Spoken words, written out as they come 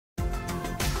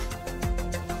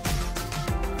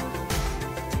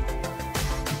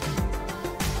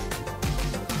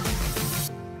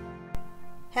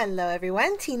Hello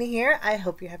everyone, Tina here. I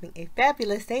hope you're having a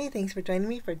fabulous day. Thanks for joining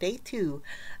me for day 2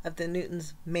 of the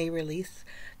Newton's May release,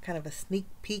 kind of a sneak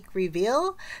peek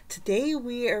reveal. Today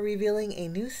we are revealing a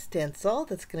new stencil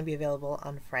that's going to be available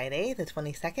on Friday the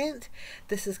 22nd.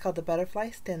 This is called the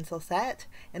Butterfly Stencil Set,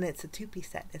 and it's a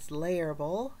 2-piece set. It's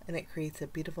layerable and it creates a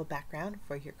beautiful background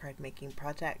for your card making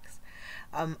projects.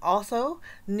 Also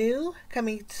new,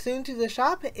 coming soon to the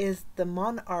shop, is the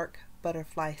Monarch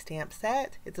butterfly stamp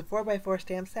set. It's a 4x4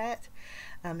 stamp set.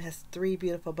 Has 3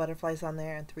 beautiful butterflies on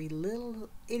there and 3 little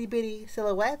itty bitty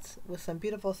silhouettes with some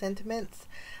beautiful sentiments.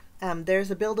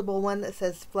 There's a buildable one that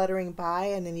says fluttering by,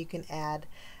 and then you can add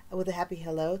with a happy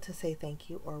hello to say thank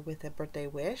you, or with a birthday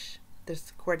wish.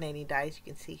 There's coordinating dies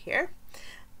you can see here,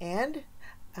 and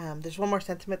there's one more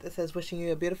sentiment that says wishing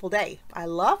you a beautiful day. I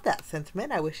love that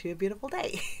sentiment. I wish you a beautiful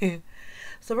day.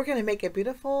 So we're going to make a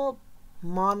beautiful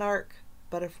Monarch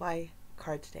butterfly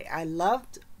card today. I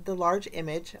loved the large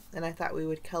image and I thought we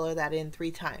would color that in 3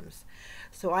 times.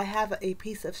 So I have a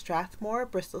piece of Strathmore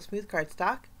Bristol Smooth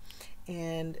cardstock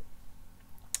and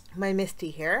my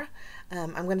Misty here.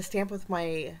 I'm going to stamp with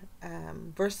my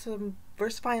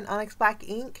VersaFine Onyx Black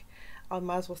ink. I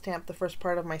might as well stamp the first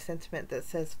part of my sentiment that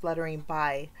says fluttering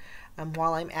by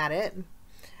while I'm at it.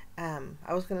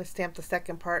 I was going to stamp the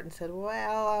second part and said,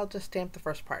 well, I'll just stamp the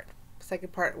first part. The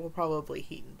second part will probably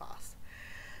heat and emboss.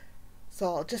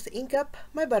 So I'll just ink up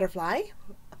my butterfly.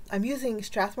 I'm using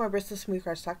Strathmore Bristol Smooth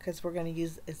cardstock because we're going to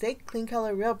use Zig Clean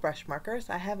Color Real Brush markers.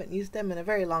 I haven't used them in a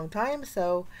very long time,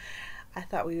 so I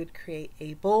thought we would create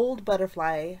a bold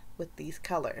butterfly with these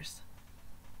colors.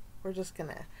 We're just going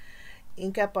to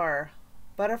ink up our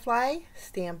butterfly,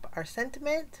 stamp our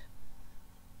sentiment.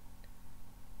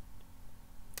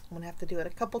 I'm going to have to do it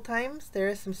a couple times. There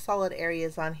is some solid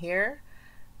areas on here.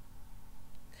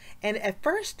 And at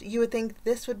first you would think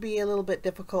this would be a little bit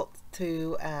difficult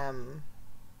to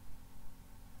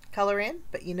color in,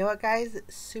 but you know what guys,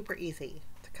 it's super easy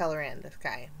to color in this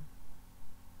guy.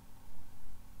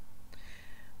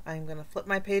 I'm going to flip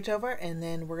my page over and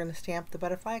then we're going to stamp the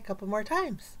butterfly a couple more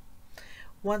times.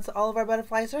 Once all of our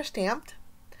butterflies are stamped,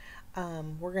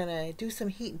 we're going to do some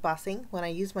heat embossing. When I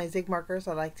use my Zig markers,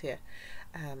 I like to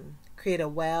create a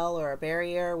well or a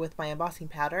barrier with my embossing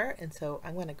powder, and so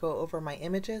I'm going to go over my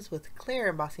images with clear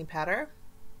embossing powder,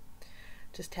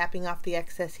 just tapping off the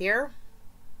excess here.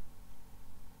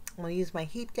 I'm going to use my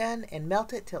heat gun and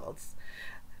melt it till it's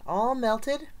all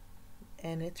melted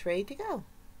and it's ready to go.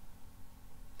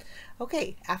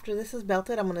 Okay, after this is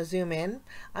melted, I'm going to zoom in.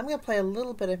 I'm going to play a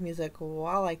little bit of music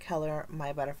while I color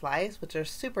my butterflies, which are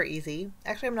super easy.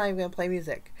 Actually, I'm not even going to play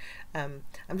music. I'm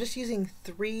just using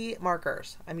 3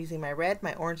 markers. I'm using my red,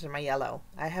 my orange, and my yellow.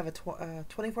 I have a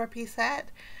 24-piece set,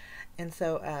 and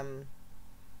so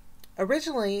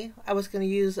originally I was going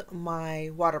to use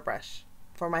my water brush.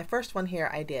 For my first one here,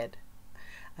 I did.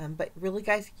 But really,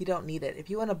 guys, you don't need it. If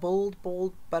you want a bold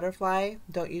butterfly,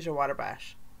 don't use your water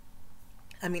brush.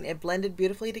 I mean, it blended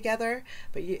beautifully together,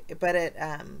 but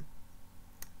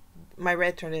my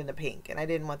red turned into pink, and I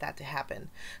didn't want that to happen.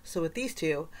 So with these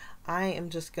two, I am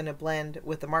just going to blend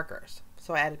with the markers.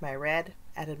 So I added my red,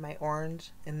 added my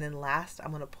orange, and then last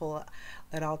I'm going to pull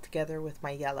it all together with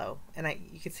my yellow. And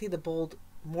you can see the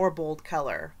more bold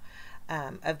color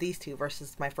of these two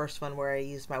versus my first one where I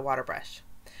used my water brush.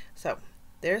 So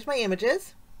there's my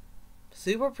images.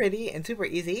 Super pretty and super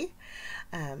easy.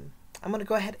 I'm going to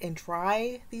go ahead and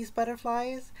dry these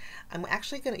butterflies. I'm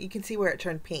actually going to, you can see where it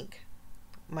turned pink.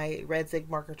 My red Zig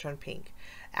marker turned pink.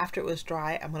 After it was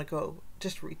dry, I'm going to go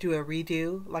just do a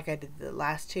redo like I did the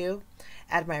last 2.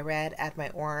 Add my red, add my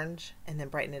orange, and then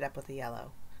brighten it up with the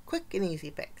yellow. Quick and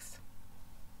easy fix.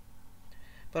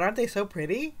 But aren't they so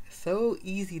pretty? So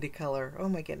easy to color. Oh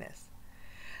my goodness.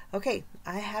 Okay,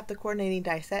 I have the coordinating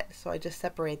die set, so I just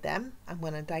separate them. I'm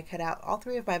going to die cut out all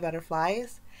 3 of my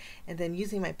butterflies, and then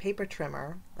using my paper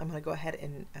trimmer, I'm going to go ahead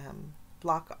and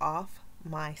block off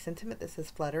my sentiment that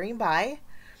says fluttering by,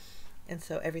 and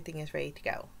so everything is ready to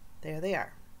go. There they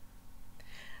are.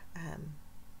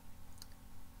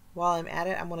 While I'm at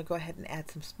it, I'm going to go ahead and add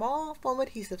some small foam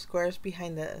adhesive squares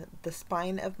behind the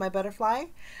spine of my butterfly.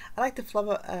 I like to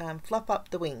fluff up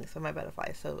the wings of my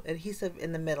butterfly, so adhesive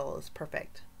in the middle is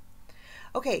perfect.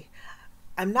 Okay,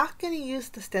 I'm not going to use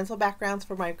the stencil backgrounds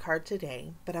for my card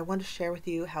today, but I want to share with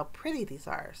you how pretty these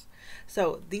are.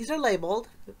 So these are labeled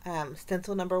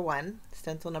stencil number 1,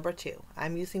 stencil number 2.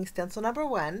 I'm using stencil number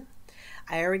 1.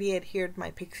 I already adhered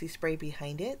my pixie spray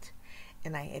behind it,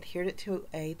 and I adhered it to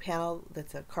a panel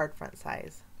that's a card front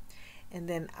size. And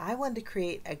then I wanted to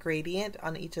create a gradient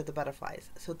on each of the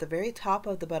butterflies. So at the very top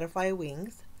of the butterfly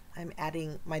wings, I'm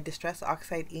adding my Distress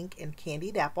Oxide ink in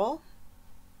Candied Apple.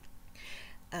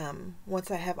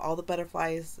 Once I have all the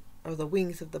butterflies or the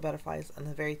wings of the butterflies on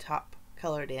the very top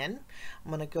colored in,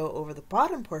 I'm going to go over the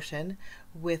bottom portion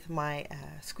with my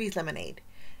squeeze lemonade.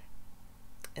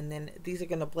 And then these are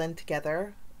going to blend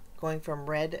together, going from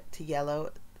red to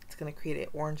yellow. It's going to create an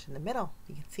orange in the middle.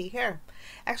 You can see here.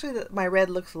 Actually, my red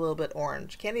looks a little bit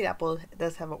orange. Candied apple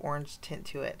does have an orange tint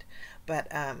to it, but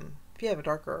if you have a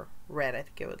darker red, I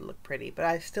think it would look pretty, but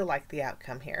I still like the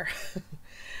outcome here.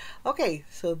 Okay,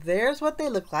 so there's what they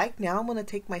look like. Now I'm going to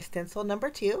take my stencil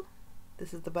number 2.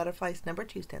 This is the Butterflies number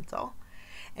 2 stencil.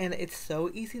 And it's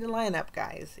so easy to line up,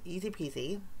 guys. Easy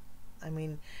peasy. I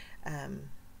mean,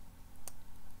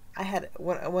 I had,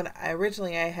 when I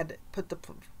originally I had put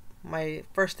my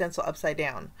first stencil upside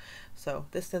down. So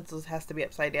this stencil has to be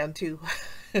upside down too.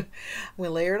 I'm going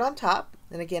to layer it on top.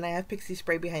 And again, I have pixie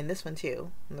spray behind this one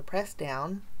too. I'm going to press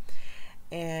down.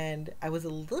 And I was a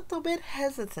little bit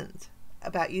hesitant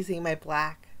about using my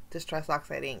black Distress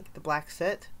Oxide ink, the black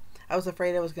soot. I was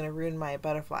afraid I was going to ruin my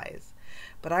butterflies,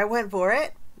 but I went for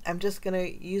it. I'm just going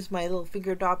to use my little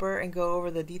finger dauber and go over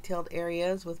the detailed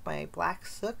areas with my black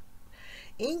soot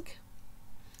ink.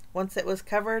 Once it was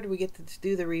covered, we get to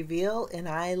do the reveal, and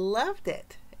I loved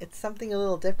it. It's something a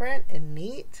little different and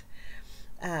neat.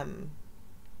 I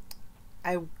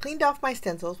cleaned off my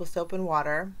stencils with soap and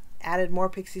water, added more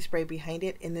pixie spray behind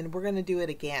it, and then we're going to do it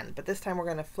again, but this time we're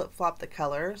going to flip-flop the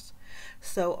colors.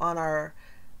 So on our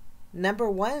number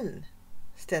 1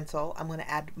 stencil, I'm going to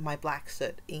add my black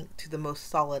soot ink to the most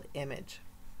solid image.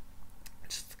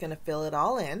 Just going to fill it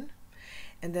all in,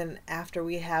 and then after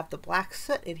we have the black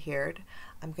soot adhered,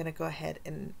 I'm going to go ahead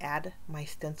and add my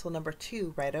stencil number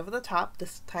 2 right over the top.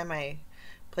 This time I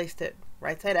placed it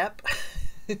right side up.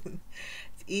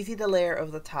 It's easy to layer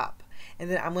over the top.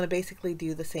 And then I'm going to basically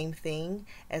do the same thing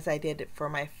as I did for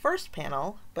my first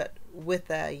panel, but with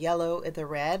the yellow and the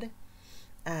red,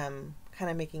 kind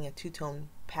of making a two-tone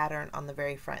pattern on the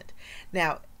very front.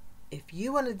 Now, if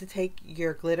you wanted to take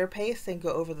your glitter paste and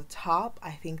go over the top,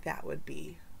 I think that would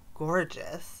be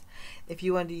gorgeous. If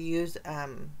you wanted to use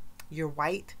your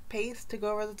white paste to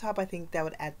go over the top, I think that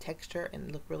would add texture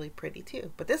and look really pretty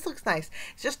too. But this looks nice.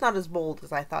 It's just not as bold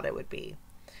as I thought it would be.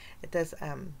 It does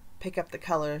pick up the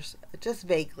colors just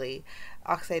vaguely.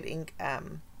 Oxide ink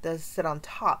does sit on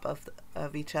top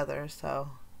of each other,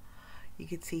 so you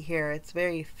can see here it's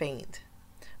very faint.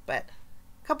 But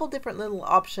a couple different little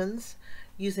options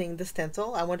using the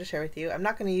stencil I wanted to share with you. I'm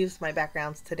not going to use my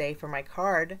backgrounds today for my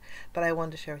card, but I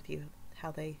wanted to share with you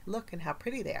how they look and how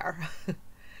pretty they are.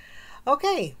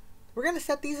 Okay, we're going to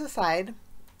set these aside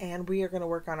and we are going to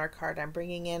work on our card. I'm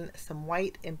bringing in some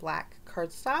white and black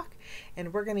cardstock,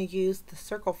 and we're going to use the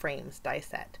circle frames die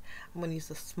set. I'm going to use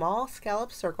a small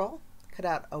scallop circle, cut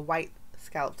out a white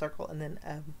scallop circle, and then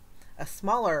a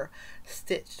smaller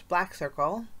stitched black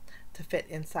circle to fit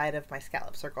inside of my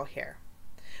scallop circle here.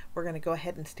 We're going to go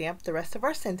ahead and stamp the rest of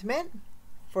our sentiment.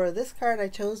 For this card I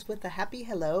chose with a happy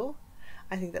hello.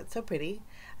 I think that's so pretty.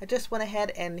 I just went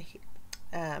ahead and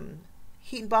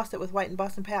heat embossed it with white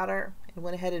embossing powder and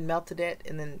went ahead and melted it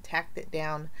and then tacked it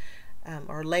down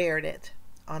or layered it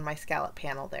on my scallop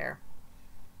panel there.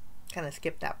 Kind of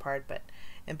skipped that part, but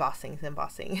embossing is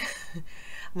embossing. I'm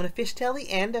going to fishtail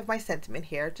the end of my sentiment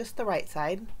here, just the right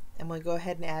side. I'm going to go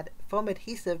ahead and add foam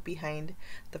adhesive behind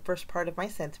the first part of my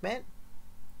sentiment.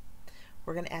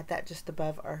 We're going to add that just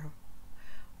above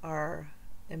our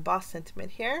embossed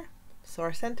sentiment here. So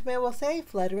our sentiment will say,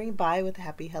 fluttering by with a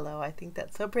happy hello. I think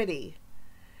that's so pretty.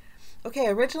 Okay,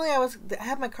 originally I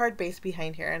have my card base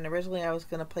behind here, and originally I was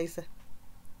going to place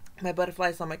my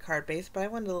butterflies on my card base, but I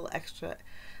wanted a little extra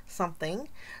something.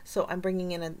 So I'm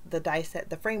bringing in the die set,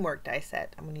 the framework die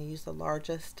set. I'm going to use the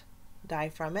largest die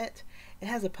from it. It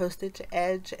has a postage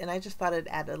edge, and I just thought it'd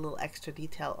add a little extra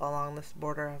detail along this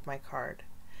border of my card.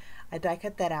 I die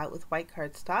cut that out with white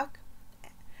cardstock.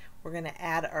 We're going to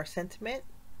add our sentiment,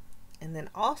 and then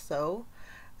also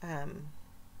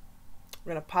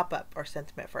we're going to pop up our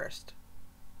sentiment first.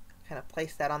 Kind of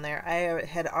place that on there. I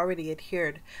had already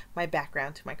adhered my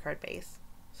background to my card base,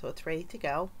 so it's ready to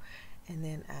go. And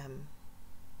then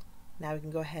now we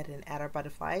can go ahead and add our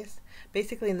butterflies,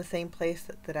 basically in the same place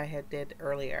that I had did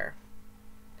earlier.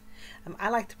 I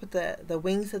like to put the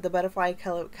wings of the butterfly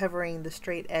covering the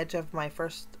straight edge of my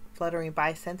first fluttering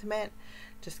by sentiment.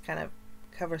 Just kind of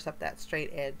covers up that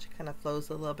straight edge, kind of flows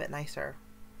a little bit nicer.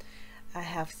 I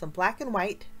have some black and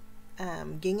white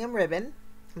gingham ribbon.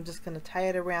 I'm just going to tie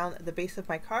it around the base of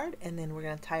my card, and then we're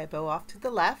going to tie a bow off to the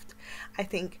left. I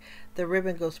think the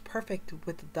ribbon goes perfect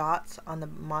with the dots on the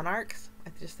monarchs. I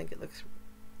just think it looks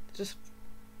just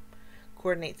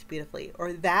coordinates beautifully.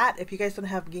 Or that, if you guys don't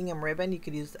have gingham ribbon, you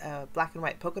could use black and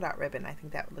white polka dot ribbon. I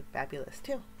think that would look fabulous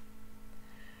too.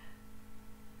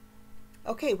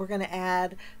 Okay, we're going to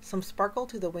add some sparkle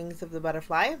to the wings of the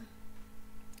butterfly.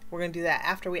 We're going to do that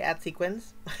after we add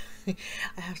sequins.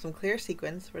 I have some clear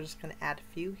sequins. We're just going to add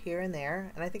a few here and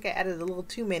there. And I think I added a little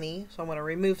too many, so I'm going to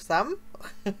remove some.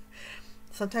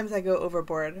 Sometimes I go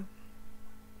overboard. I'm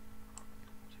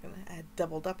just going to add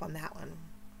doubled up on that one.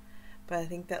 But I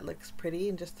think that looks pretty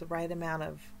and just the right amount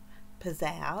of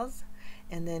pizzazz.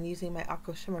 And then using my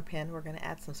aqua shimmer pen, we're going to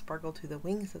add some sparkle to the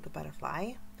wings of the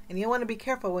butterfly. And you'll want to be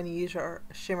careful when you use your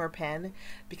shimmer pen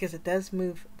because it does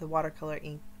move the watercolor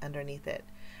ink underneath it.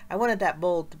 I wanted that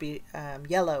bold to be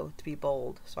yellow to be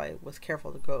bold, so I was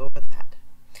careful to go over that.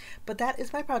 But that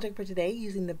is my project for today,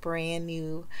 using the brand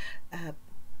new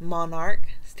Monarch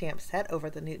stamp set over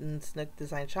the Newton's Nook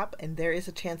Design Shop. And there is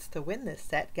a chance to win this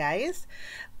set, guys.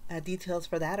 Details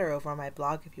for that are over on my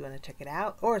blog if you want to check it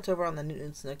out, or it's over on the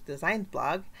Newton's Nook Designs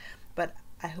blog. But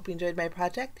I hope you enjoyed my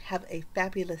project. Have a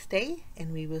fabulous day,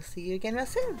 and we will see you again real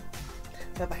soon.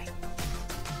 Bye-bye.